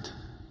happened.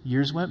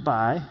 Years went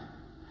by,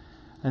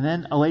 and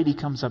then a lady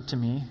comes up to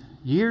me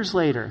years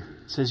later,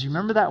 says, you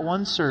remember that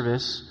one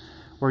service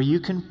where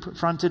you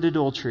confronted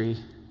adultery?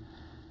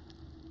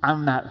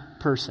 I'm that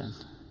person.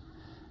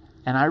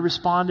 And I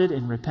responded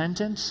in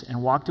repentance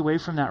and walked away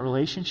from that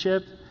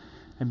relationship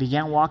and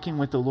began walking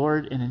with the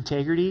Lord in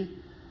integrity.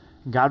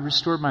 And God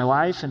restored my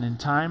life, and in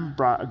time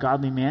brought a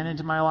godly man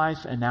into my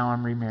life, and now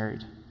I'm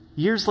remarried.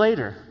 Years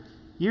later.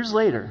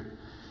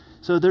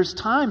 So there's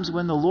times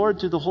when the Lord,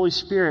 through the Holy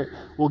Spirit,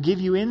 will give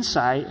you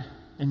insight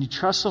and you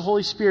trust the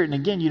Holy Spirit. And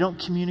again, you don't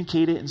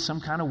communicate it in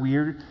some kind of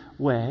weird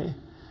way,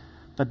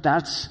 but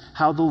that's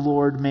how the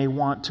Lord may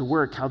want to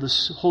work, how the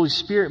Holy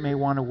Spirit may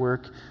want to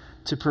work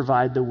to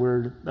provide the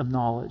word of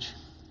knowledge.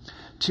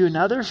 To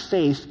another,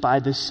 faith by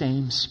the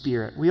same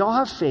Spirit. We all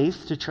have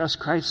faith to trust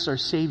Christ as our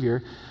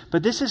Savior,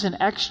 but this is an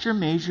extra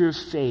measure of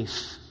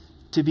faith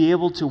to be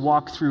able to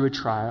walk through a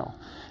trial.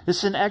 This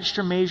is an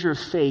extra measure of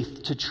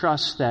faith to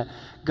trust that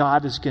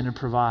God is going to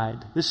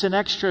provide. This is an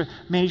extra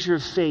measure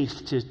of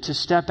faith to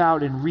step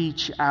out and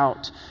reach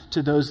out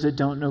to those that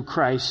don't know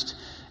Christ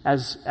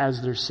as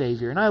their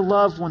Savior. And I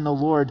love when the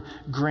Lord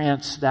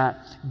grants that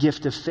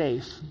gift of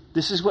faith.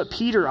 This is what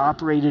Peter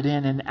operated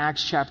in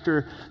Acts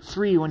chapter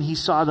 3 when he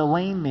saw the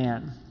lame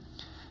man.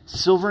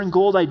 Silver and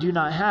gold I do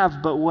not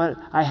have, but what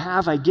I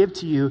have I give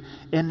to you.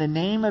 In the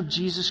name of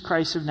Jesus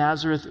Christ of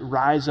Nazareth,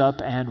 rise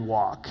up and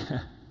walk.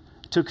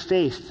 It took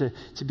faith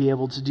to be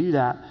able to do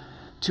that.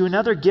 To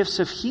another, gifts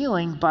of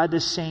healing by the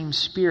same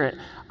Spirit.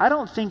 I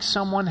don't think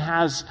someone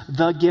has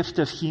the gift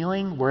of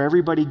healing where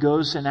everybody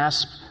goes and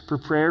asks for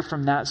prayer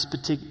from that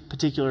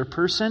particular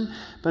person,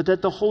 but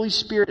that the Holy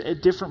Spirit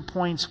at different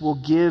points will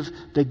give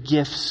the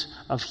gifts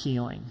of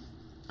healing.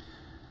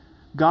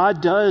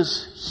 God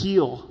does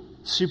heal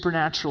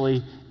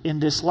supernaturally in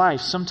this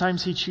life.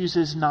 Sometimes he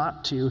chooses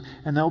not to,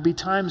 and there'll be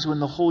times when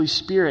the Holy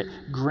Spirit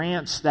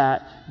grants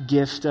that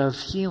gift of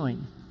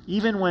healing.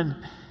 Even when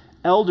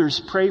elders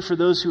pray for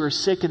those who are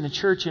sick in the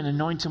church and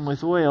anoint them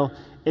with oil,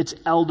 it's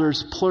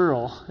elders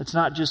plural. It's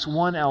not just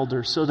one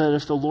elder, so that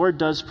if the Lord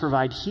does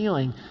provide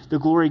healing, the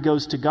glory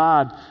goes to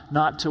God,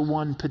 not to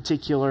one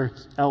particular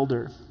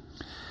elder.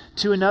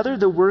 To another,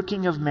 the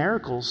working of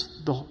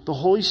miracles. The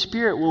Holy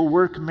Spirit will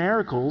work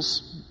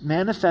miracles,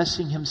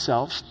 manifesting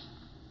himself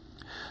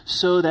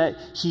so that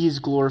he is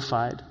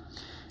glorified.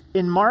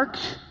 In Mark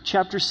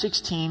chapter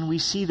 16, we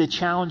see the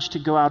challenge to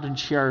go out and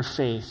share our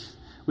faith.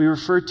 We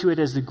refer to it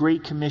as the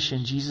Great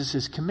Commission. Jesus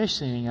is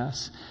commissioning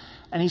us.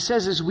 And he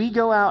says, as we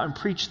go out and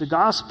preach the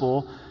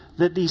gospel,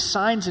 that these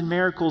signs and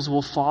miracles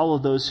will follow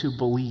those who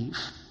believe.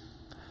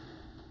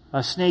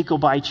 A snake will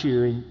bite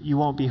you and you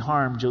won't be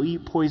harmed. You'll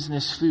eat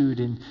poisonous food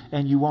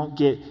and you won't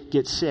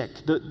get sick.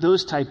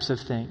 Those types of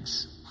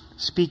things.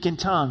 Speak in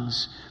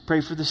tongues.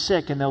 Pray for the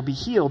sick and they'll be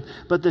healed.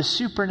 But the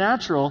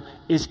supernatural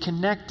is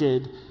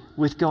connected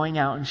with going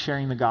out and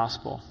sharing the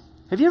gospel.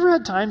 Have you ever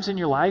had times in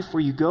your life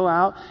where you go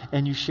out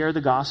and you share the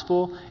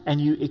gospel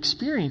and you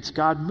experience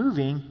God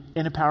moving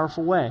in a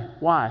powerful way?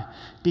 Why?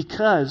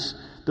 Because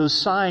those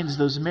signs,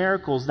 those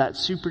miracles, that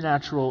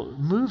supernatural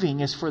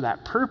moving is for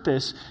that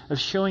purpose of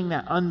showing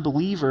that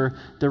unbeliever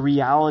the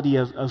reality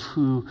of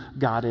who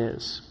God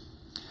is.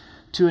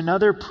 To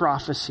another,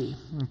 prophecy.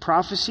 And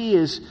prophecy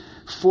is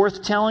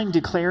forthtelling,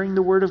 declaring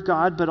the word of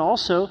God, but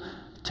also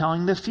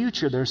telling the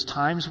future. There's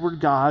times where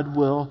God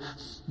will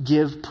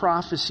give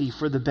prophecy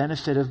for the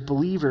benefit of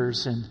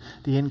believers and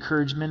the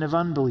encouragement of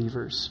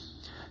unbelievers.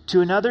 To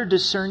another,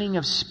 discerning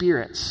of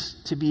spirits,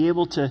 to be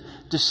able to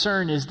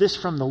discern, is this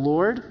from the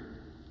Lord,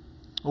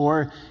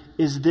 or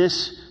is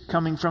this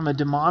coming from a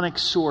demonic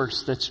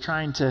source that's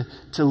trying to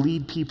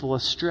lead people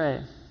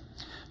astray?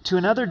 To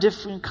another,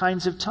 different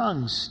kinds of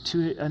tongues.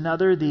 To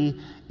another, the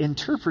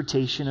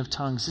interpretation of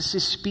tongues. This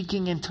is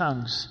speaking in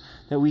tongues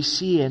that we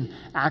see in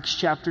Acts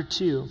chapter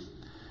 2.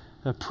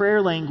 A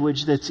prayer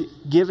language that's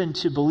given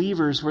to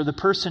believers where the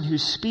person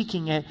who's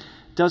speaking it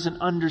doesn't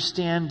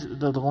understand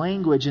the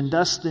language, and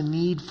thus the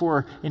need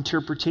for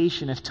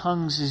interpretation. If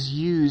tongues is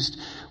used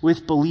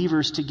with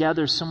believers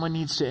together, someone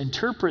needs to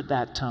interpret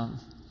that tongue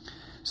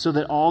so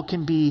that all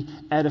can be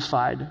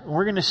edified. And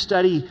we're going to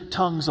study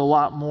tongues a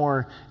lot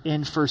more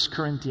in 1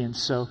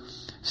 Corinthians, so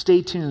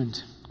stay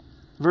tuned.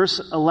 Verse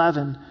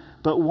 11,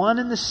 but one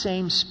and the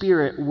same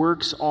Spirit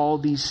works all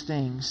these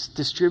things,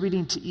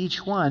 distributing to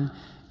each one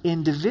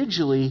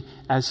individually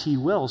as he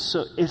wills.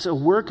 So it's a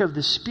work of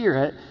the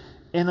Spirit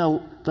in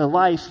the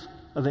life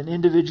of an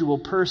individual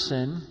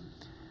person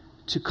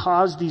to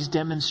cause these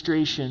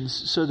demonstrations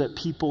so that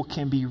people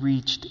can be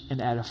reached and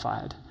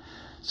edified.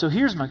 So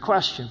here's my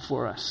question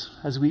for us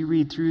as we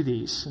read through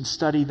these and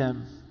study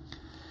them,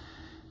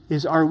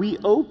 is are we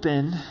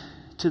open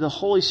to the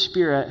Holy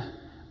Spirit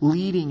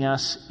leading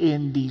us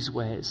in these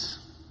ways?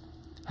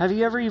 Have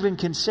you ever even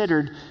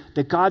considered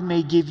that God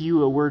may give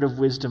you a word of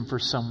wisdom for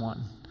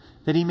someone?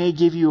 That he may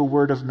give you a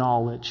word of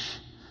knowledge.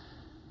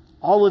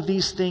 All of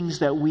these things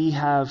that we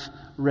have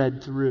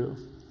read through.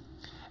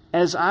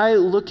 As I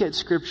look at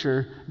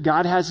Scripture,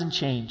 God hasn't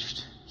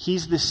changed.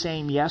 He's the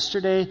same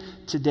yesterday,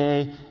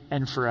 today,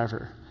 and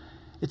forever.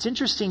 It's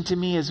interesting to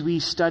me as we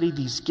study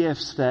these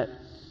gifts that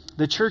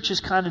the church has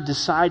kind of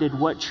decided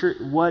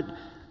what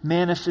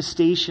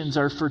manifestations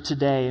are for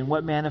today and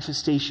what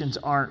manifestations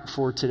aren't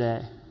for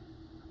today.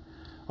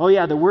 Oh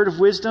yeah, the word of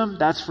wisdom,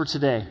 that's for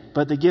today.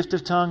 But the gift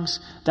of tongues,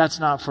 that's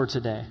not for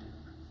today.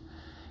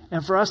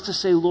 And for us to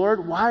say,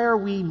 Lord, why are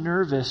we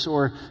nervous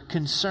or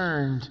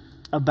concerned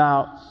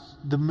about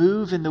the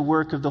move and the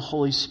work of the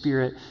Holy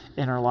Spirit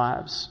in our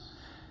lives?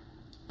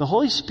 The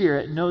Holy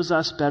Spirit knows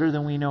us better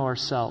than we know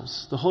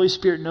ourselves. The Holy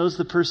Spirit knows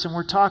the person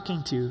we're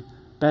talking to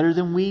better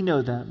than we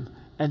know them.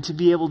 and to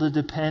be able to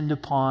depend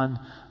upon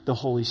the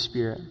Holy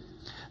Spirit.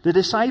 The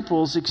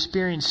disciples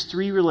experienced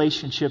 3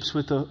 relationships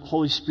with the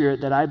Holy Spirit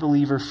that I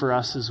believe are for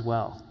us as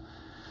well.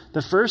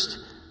 The first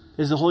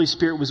is the Holy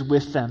Spirit was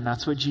with them.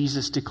 That's what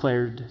Jesus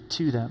declared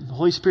to them. The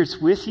Holy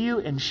Spirit's with you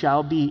and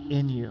shall be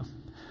in you.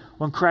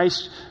 When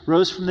Christ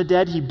rose from the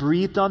dead, he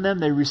breathed on them.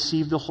 They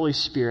received the Holy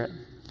Spirit.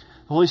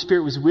 The Holy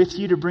Spirit was with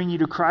you to bring you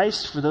to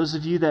Christ. For those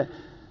of you that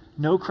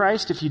know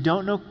Christ, if you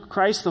don't know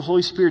Christ, the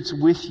Holy Spirit's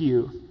with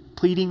you,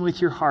 pleading with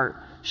your heart,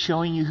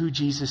 showing you who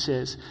Jesus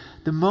is.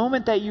 The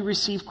moment that you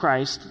receive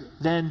Christ,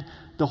 then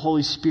the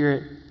Holy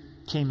Spirit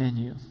came in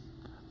you.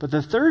 But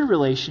the third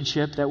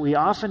relationship that we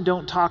often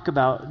don't talk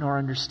about nor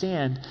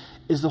understand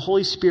is the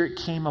Holy Spirit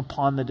came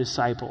upon the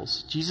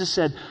disciples. Jesus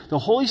said, the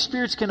Holy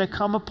Spirit's going to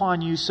come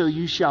upon you, so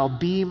you shall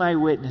be my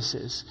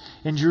witnesses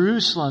in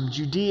Jerusalem,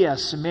 Judea,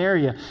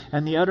 Samaria,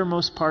 and the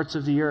uttermost parts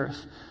of the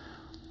earth.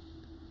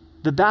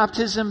 The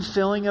baptism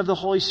filling of the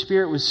Holy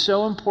Spirit was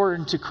so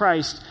important to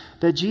Christ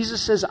that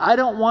Jesus says, I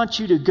don't want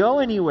you to go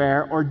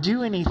anywhere or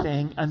do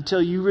anything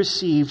until you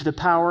receive the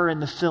power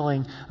and the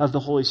filling of the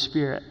Holy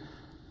Spirit.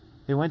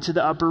 They went to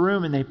the upper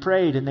room and they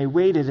prayed and they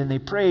waited and they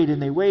prayed and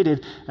they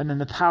waited, and then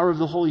the power of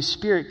the Holy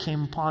Spirit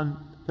came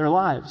upon their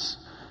lives.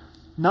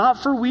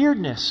 Not for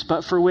weirdness,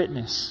 but for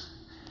witness.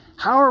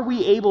 How are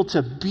we able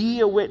to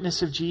be a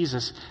witness of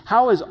Jesus?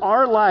 How is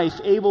our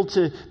life able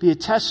to be a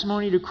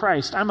testimony to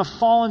Christ? I'm a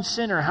fallen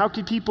sinner. How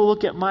can people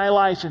look at my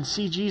life and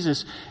see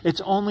Jesus?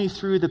 It's only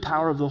through the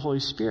power of the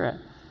Holy Spirit.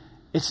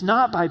 It's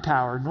not by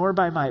power nor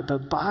by might,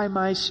 but by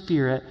my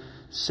Spirit,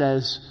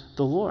 says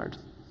the Lord,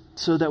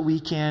 so that we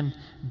can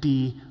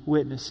be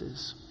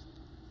witnesses.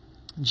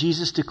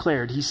 Jesus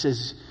declared, he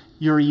says,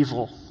 you're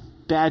evil.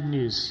 Bad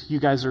news.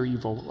 You guys are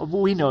evil.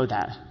 We know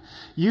that.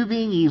 You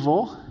being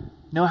evil,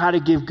 know how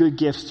to give good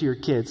gifts to your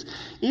kids.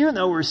 Even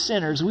though we're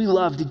sinners, we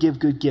love to give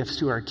good gifts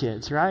to our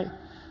kids, right?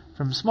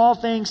 From small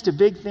things to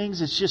big things,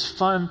 it's just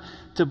fun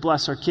to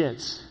bless our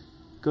kids.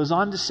 Goes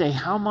on to say,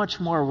 how much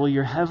more will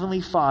your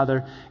heavenly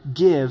Father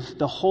give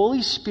the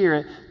Holy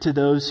Spirit to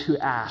those who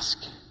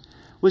ask?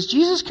 Was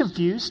Jesus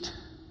confused?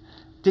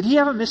 Did he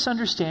have a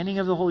misunderstanding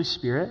of the Holy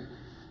Spirit?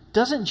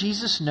 Doesn't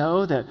Jesus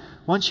know that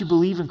once you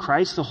believe in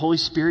Christ, the Holy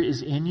Spirit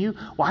is in you?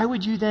 Why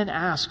would you then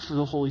ask for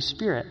the Holy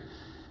Spirit?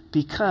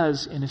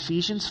 Because in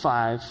Ephesians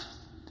 5,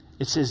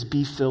 it says,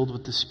 be filled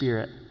with the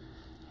Spirit.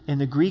 In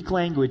the Greek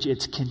language,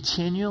 it's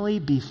continually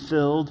be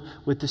filled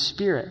with the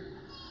Spirit.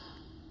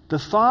 The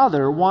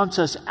Father wants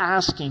us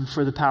asking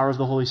for the power of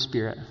the Holy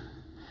Spirit.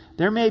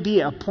 There may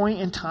be a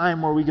point in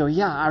time where we go,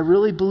 yeah, I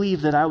really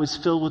believe that I was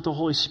filled with the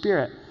Holy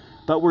Spirit.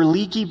 But we're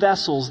leaky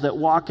vessels that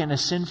walk in a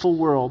sinful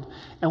world,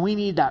 and we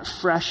need that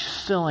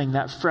fresh filling,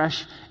 that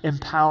fresh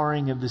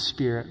empowering of the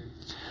Spirit.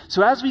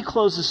 So as we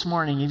close this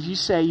morning, if you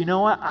say, you know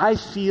what, I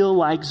feel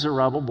like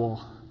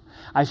Zerubbabel.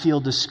 I feel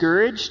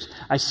discouraged.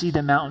 I see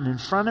the mountain in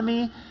front of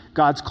me.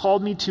 God's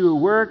called me to a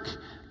work,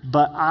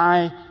 but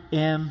I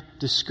am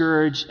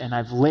discouraged, and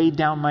I've laid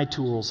down my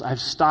tools.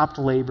 I've stopped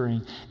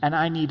laboring, and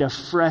I need a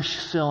fresh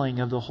filling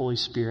of the Holy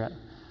Spirit.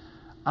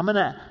 I'm going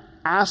to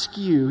ask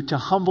you to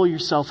humble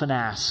yourself and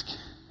ask.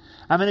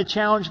 I'm going to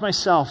challenge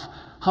myself,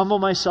 humble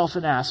myself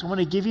and ask. I want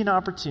to give you an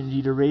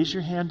opportunity to raise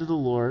your hand to the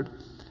Lord.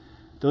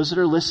 Those that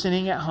are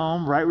listening at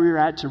home, right where you're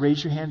at, to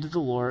raise your hand to the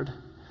Lord.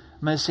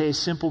 I'm going to say a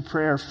simple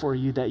prayer for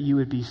you that you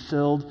would be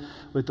filled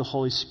with the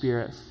Holy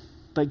Spirit.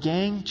 But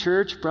gang,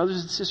 church,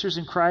 brothers and sisters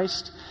in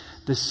Christ,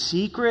 the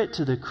secret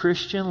to the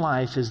Christian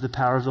life is the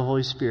power of the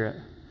Holy Spirit.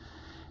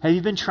 Have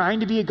you been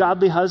trying to be a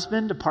godly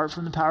husband apart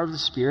from the power of the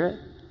Spirit?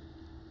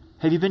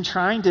 Have you been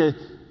trying to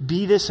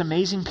be this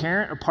amazing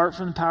parent apart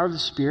from the power of the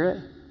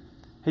Spirit?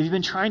 Have you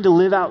been trying to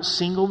live out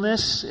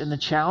singleness and the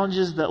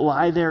challenges that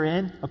lie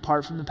therein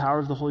apart from the power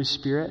of the Holy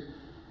Spirit?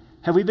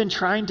 Have we been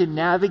trying to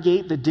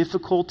navigate the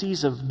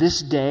difficulties of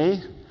this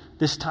day,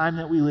 this time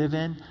that we live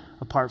in,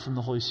 apart from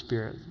the Holy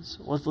Spirit?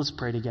 So let's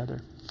pray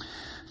together.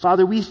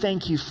 Father, we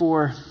thank you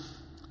for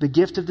the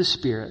gift of the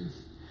Spirit,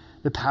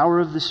 the power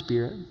of the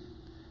Spirit.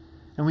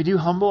 And we do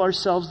humble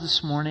ourselves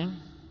this morning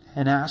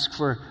and ask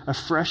for a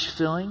fresh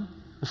filling,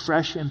 a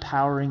fresh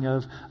empowering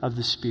of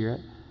the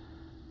Spirit.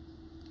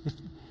 If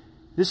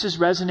this is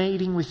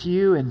resonating with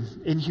you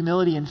and in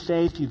humility and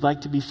faith, you'd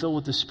like to be filled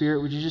with the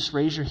Spirit, would you just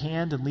raise your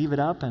hand and leave it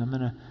up, and I'm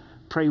going to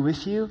pray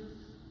with you.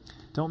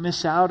 Don't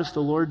miss out if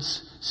the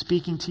Lord's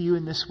speaking to you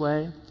in this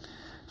way.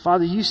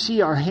 Father, you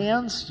see our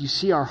hands, you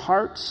see our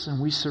hearts,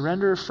 and we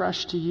surrender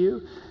afresh to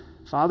you.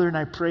 Father, and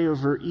I pray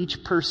over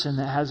each person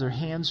that has their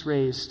hands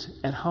raised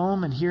at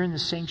home and here in the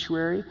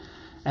sanctuary,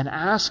 and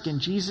ask in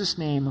Jesus'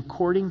 name,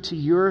 according to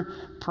your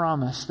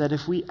promise, that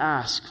if we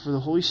ask for the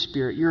Holy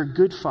Spirit, you're a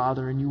good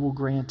Father and you will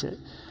grant it.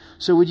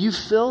 So would you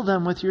fill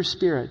them with your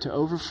Spirit to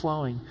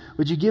overflowing?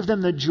 Would you give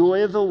them the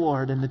joy of the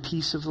Lord and the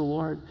peace of the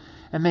Lord?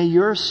 And may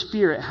your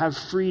Spirit have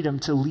freedom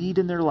to lead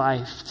in their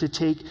life, to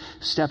take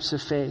steps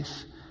of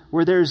faith.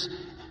 Where there's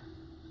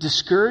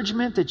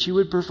discouragement, that you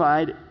would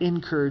provide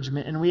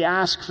encouragement. And we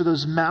ask for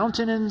those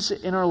mountains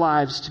in our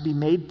lives to be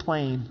made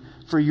plain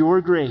for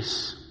your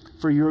grace,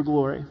 for your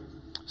glory.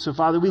 So,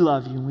 Father, we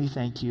love you and we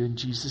thank you. In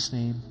Jesus'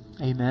 name,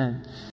 amen.